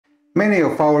Many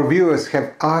of our viewers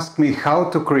have asked me how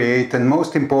to create and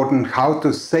most important how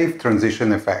to save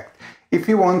transition effect. If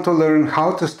you want to learn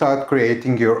how to start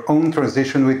creating your own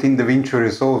transition within Davinci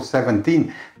Resolve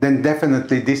 17, then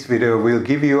definitely this video will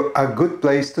give you a good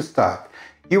place to start.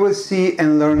 You will see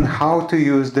and learn how to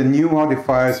use the new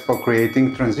modifiers for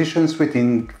creating transitions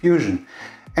within Fusion.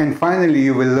 And finally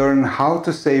you will learn how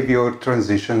to save your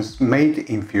transitions made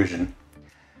in Fusion.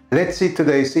 Let's see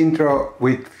today's intro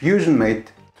with Fusion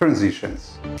made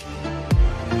transitions.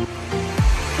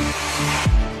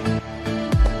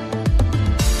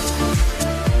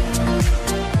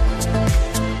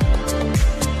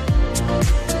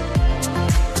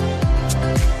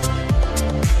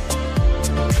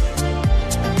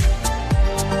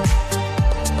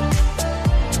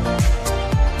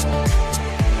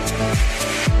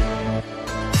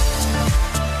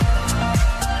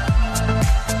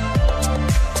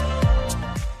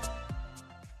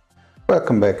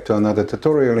 Welcome back to another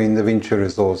tutorial in Davinci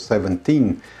Resolve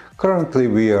 17. Currently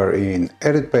we are in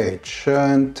edit page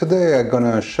and today I'm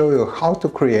gonna show you how to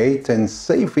create and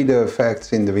save video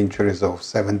effects in Davinci Resolve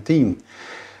 17.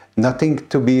 Nothing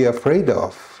to be afraid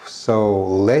of, so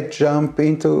let's jump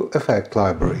into effect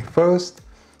library first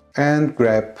and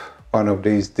grab one of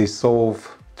these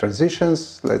dissolve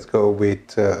transitions. Let's go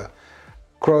with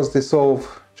cross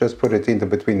dissolve, just put it in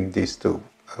between these two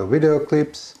video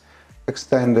clips,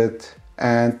 extend it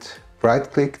and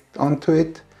right click onto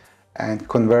it and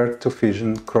convert to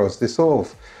Fusion cross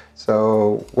dissolve.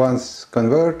 So once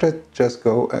converted, just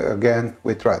go again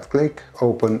with right click,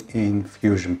 open in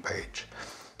Fusion page.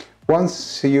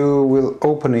 Once you will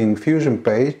open in Fusion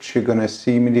page, you're gonna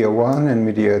see media 1 and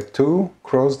media 2,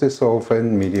 cross dissolve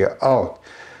and media out.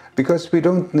 Because we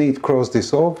don't need cross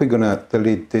dissolve, we're gonna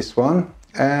delete this one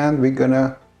and we're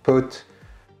gonna put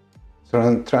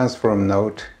transform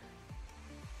node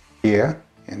here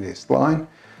in this line.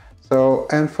 So,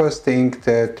 and first thing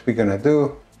that we're gonna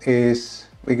do is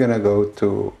we're gonna go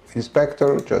to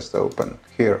inspector, just open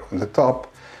here on the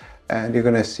top, and you're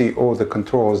gonna see all the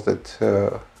controls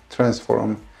that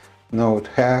transform node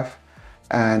have,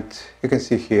 and you can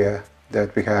see here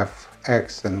that we have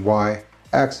X and Y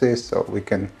axis, so we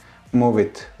can move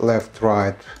it left,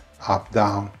 right, up,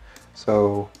 down.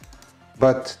 So,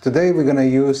 but today we're gonna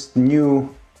use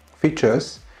new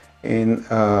features in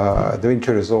Davinci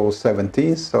Resolve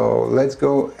 17. So let's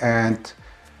go and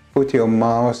put your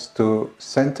mouse to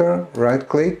center, right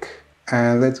click,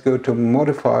 and let's go to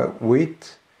modify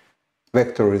with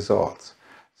vector results.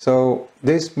 So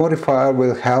this modifier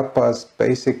will help us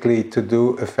basically to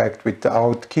do effect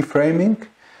without keyframing,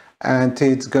 and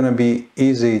it's gonna be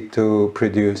easy to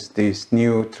produce these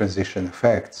new transition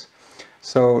effects.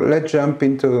 So let's jump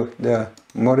into the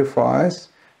modifiers.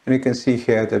 And you can see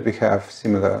here that we have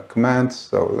similar commands,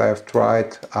 so left,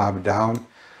 right, up, down.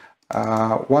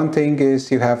 One thing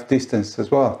is you have distance as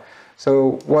well.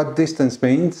 So what distance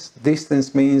means?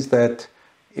 Distance means that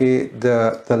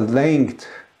the length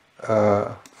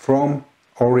from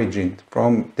origin,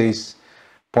 from this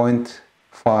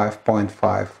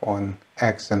 0.5 on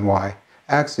X and Y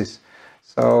axis.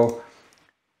 So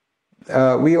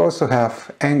we also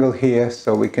have angle here,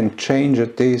 so we can change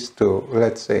this to,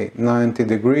 let's say, 90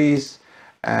 degrees,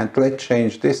 and let's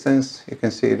change distance. You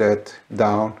can see that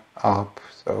down, up,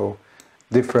 so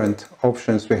different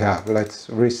options we have. Let's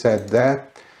reset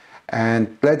that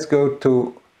and let's go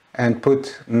to and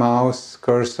put mouse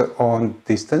cursor on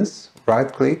distance, right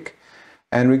click,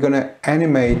 and we're gonna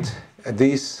animate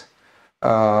this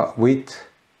width.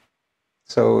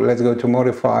 So let's go to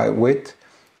modify with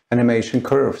animation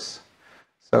curves.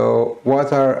 So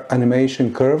what are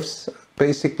animation curves?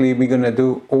 Basically we're gonna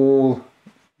do all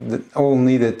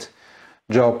needed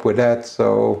job with that.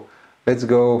 So let's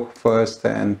go first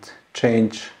and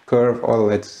change curve, or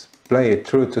let's play it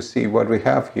through to see what we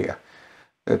have here.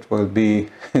 That will be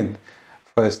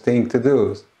first thing to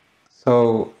do.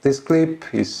 So this clip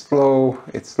is slow,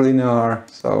 it's linear,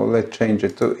 so let's change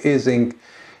it to easing.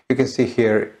 You can see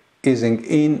here easing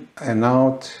in and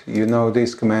out. You know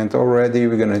this command already.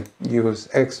 We're going to use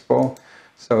expo.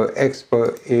 So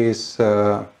expo is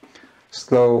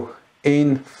slow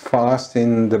in, fast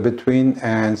in the between,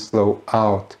 and slow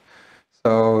out.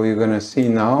 So you're going to see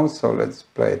now. So let's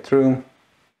play it through.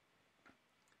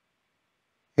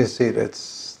 You see that's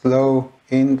slow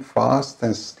in, fast,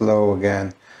 and slow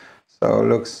again. So it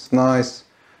looks nice.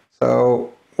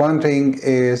 So one thing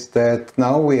is that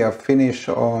now we are finished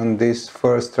on this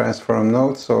first transform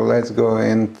node, so let's go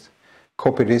and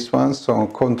copy this one. So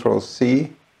Ctrl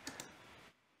C,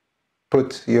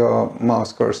 put your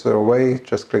mouse cursor away,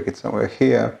 just click it somewhere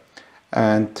here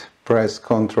and press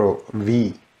Ctrl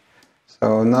V.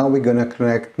 So now we're going to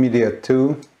connect media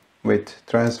 2 with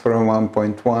transform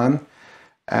 1.1,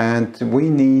 and we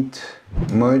need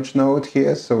merge node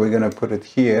here, so we're going to put it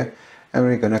here, and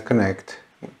we're going to connect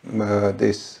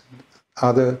this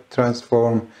other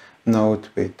transform node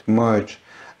with merge.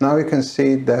 Now you can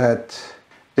see that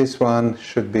this one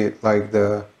should be like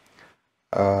the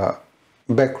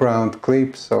background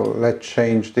clip, so let's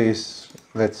change this,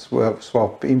 let's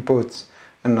swap inputs,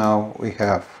 and now we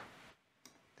have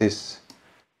this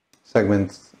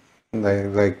segment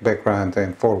like background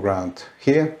and foreground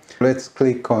here. Let's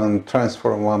click on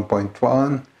transform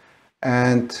 1.1,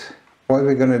 and what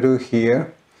we're going to do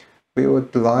here, we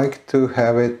would like to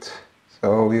have it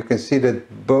so you can see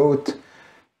that both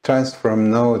transform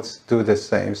nodes do the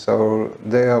same, so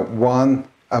they are one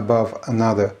above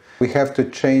another. We have to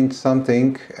change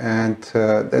something, and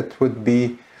that would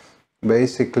be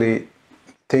basically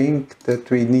think that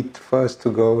we need first to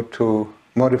go to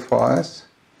modifiers.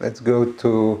 Let's go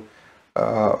to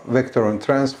vector on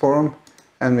transform,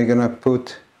 and we're gonna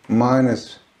put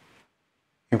minus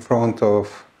in front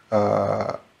of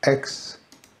x,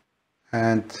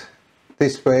 and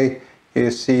this way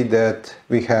you see that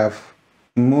we have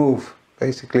move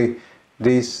basically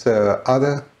this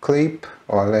other clip,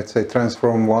 or let's say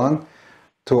transform 1,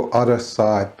 to other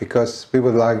side, because we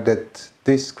would like that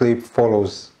this clip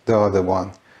follows the other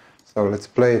one. So let's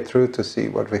play it through to see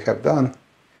what we have done.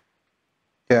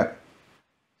 Yeah,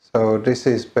 so this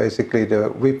is basically the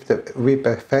whip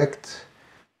effect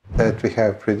that we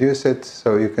have produced it.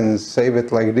 So you can save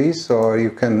it like this, or you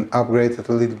can upgrade it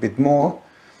a little bit more.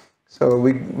 So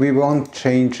we won't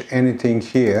change anything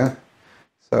here,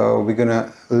 so we're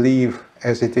gonna leave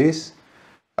as it is.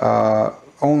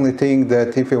 Only thing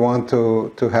that if you want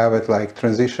to have it like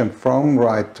transition from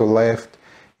right to left,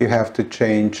 you have to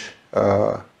change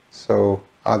so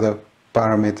other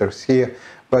parameters here,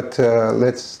 but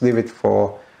let's leave it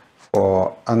for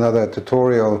another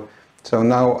tutorial. So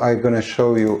now I'm gonna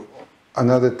show you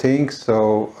another thing.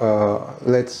 So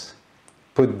let's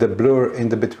put the blur in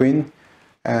the between,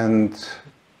 and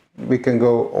we can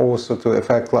go also to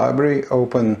effect library,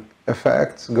 open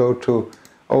effects, go to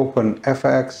open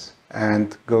FX,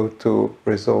 and go to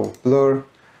resolve blur,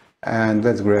 and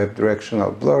let's grab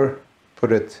directional blur,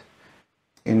 put it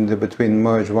in the between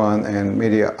merge 1 and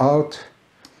media out,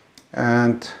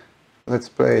 and let's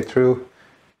play it through.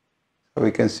 So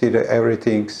we can see that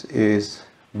everything is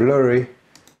blurry.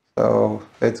 So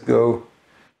let's go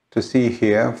to see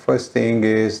here. First thing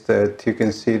is that you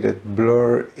can see that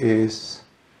blur is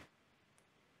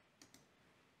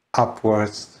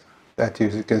upwards, that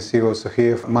you can see also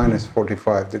here, minus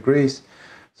 45 degrees.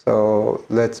 So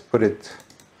let's put it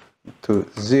to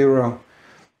 0.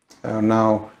 So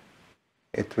now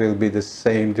it will be the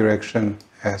same direction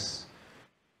as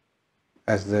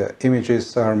the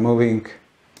images are moving.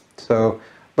 So,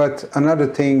 but another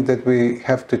thing that we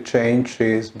have to change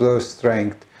is blur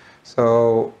strength.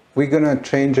 So we're gonna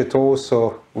change it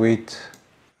also with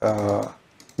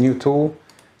new tool.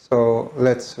 So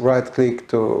let's right click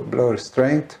to blur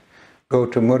strength, go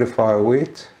to modifier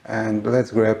width, and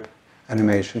let's grab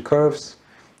animation curves.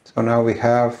 So now we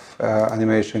have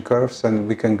animation curves, and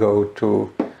we can go to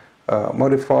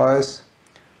modifiers.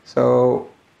 So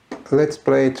let's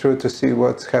play it through to see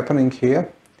what's happening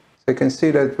here. So you can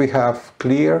see that we have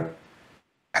clear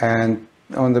and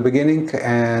on the beginning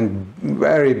and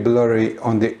very blurry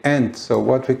on the end. So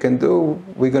what we can do,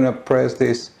 we're gonna press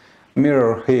this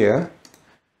mirror here,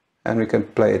 and we can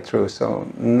play it through. So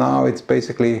now it's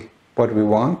basically what we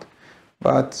want,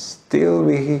 but still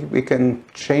we can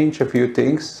change a few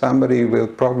things. Somebody will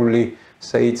probably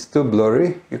say it's too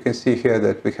blurry. You can see here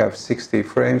that we have 60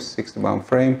 frames, 61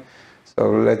 frame. So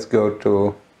let's go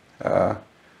to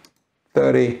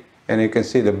 30, and you can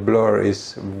see the blur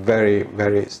is very,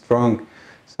 very strong.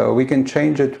 So we can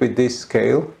change it with this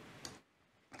scale.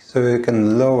 So you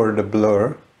can lower the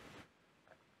blur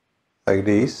like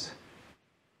this,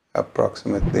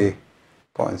 approximately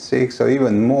 0.6, or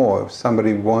even more. If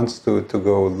somebody wants to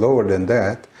go lower than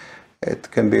that,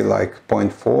 it can be like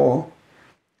 0.4.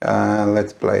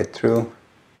 Let's play it through.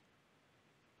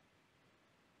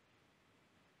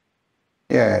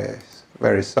 Yeah, it's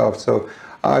very soft. So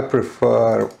I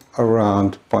prefer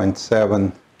around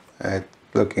 0.7.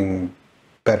 Looking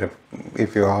better,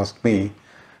 if you ask me.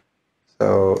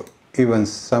 So even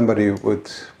somebody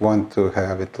would want to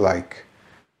have it like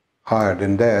higher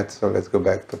than that. So let's go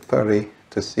back to 30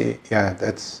 to see. Yeah,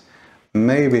 that's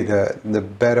maybe the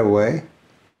better way.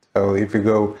 So if you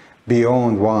go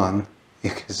beyond 1, you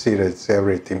can see that it's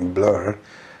everything blurred.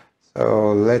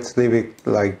 So let's leave it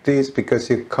like this, because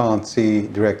you can't see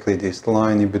directly this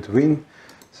line in between.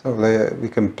 So we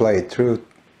can play it through,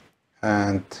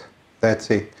 and that's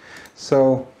it.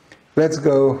 So let's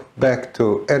go back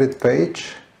to edit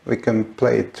page. We can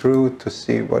play it through to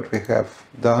see what we have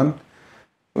done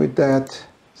with that.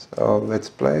 So let's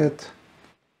play it.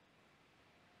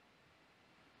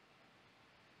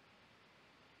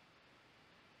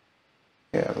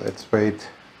 Yeah, let's wait.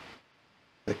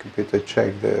 The computer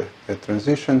check the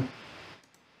transition.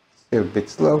 Still a bit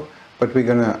slow, but we're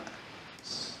gonna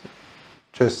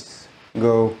just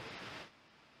go,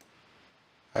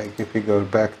 like if we go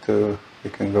back to, we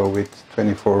can go with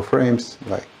 24 frames,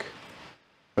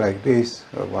 like this,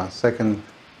 or 1 second,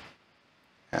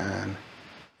 and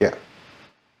yeah,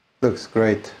 looks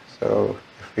great. So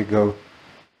if we go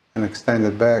and extend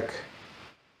it back,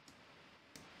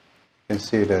 you can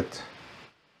see that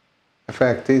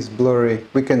effect is blurry.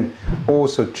 We can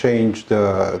also change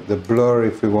the blur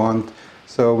if we want.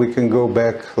 So we can go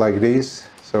back like this.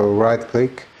 So right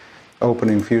click, open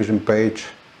in Fusion page.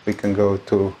 We can go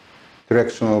to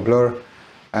directional blur,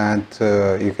 and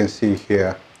you can see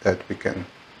here that we can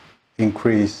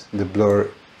increase the blur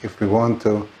if we want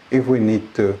to, if we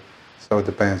need to. So it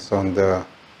depends on the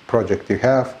project you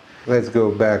have. Let's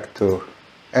go back to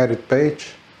edit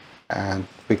page, and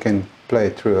we can play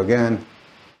it through again.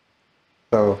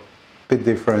 So a bit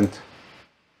different.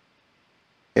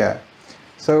 Yeah.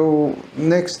 So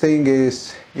next thing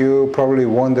is, you probably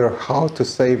wonder how to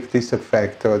save this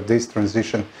effect or this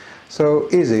transition. So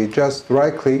easy, just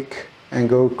right click and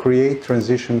go create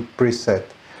transition preset.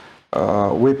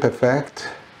 Whip effect,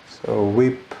 so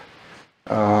whip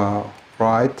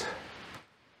right.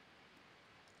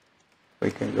 We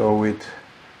can go with,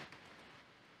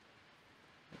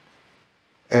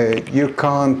 you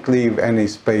can't leave any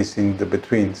space in the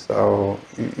between, so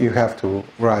you have to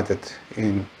write it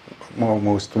in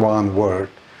almost one word.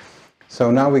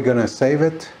 So now we're gonna save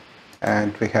it,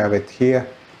 and we have it here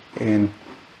in,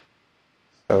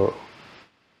 so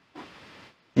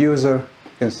user,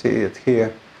 you can see it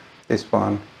here. This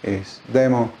one is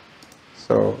demo,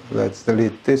 so let's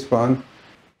delete this one,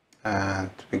 and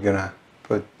we're gonna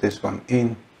put this one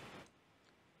in,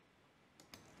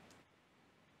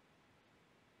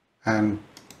 and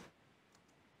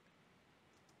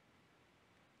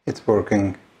it's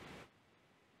working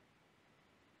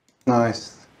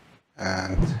nice,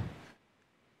 and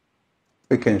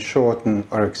we can shorten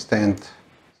or extend,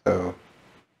 so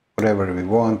whatever we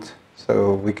want.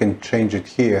 So we can change it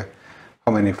here,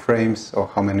 how many frames or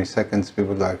how many seconds we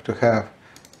would like to have.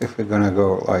 If we're gonna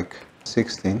go like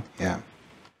 16, yeah.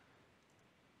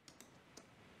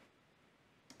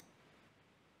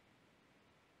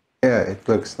 Yeah, it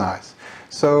looks nice.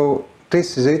 So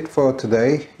this is it for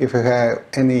today. If you have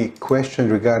any question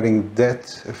regarding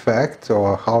that effect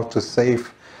or how to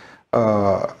save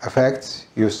effects,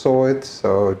 you saw it,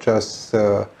 so just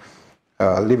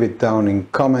leave it down in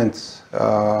comments,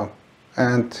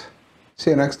 and see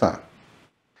you next time.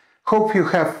 Hope you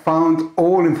have found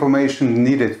all information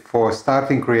needed for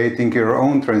starting creating your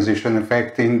own transition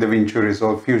effect in Davinci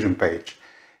Resolve Fusion page.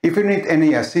 If you need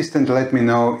any assistance, let me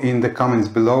know in the comments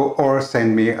below or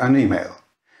send me an email.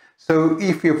 So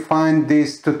if you find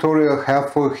this tutorial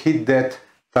helpful, hit that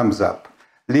thumbs up.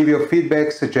 Leave your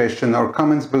feedback, suggestion or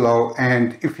comments below,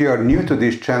 and if you are new to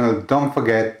this channel, don't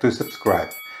forget to subscribe.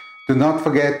 Do not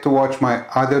forget to watch my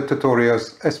other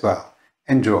tutorials as well.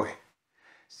 Enjoy!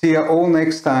 See you all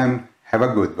next time. Have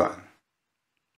a good one.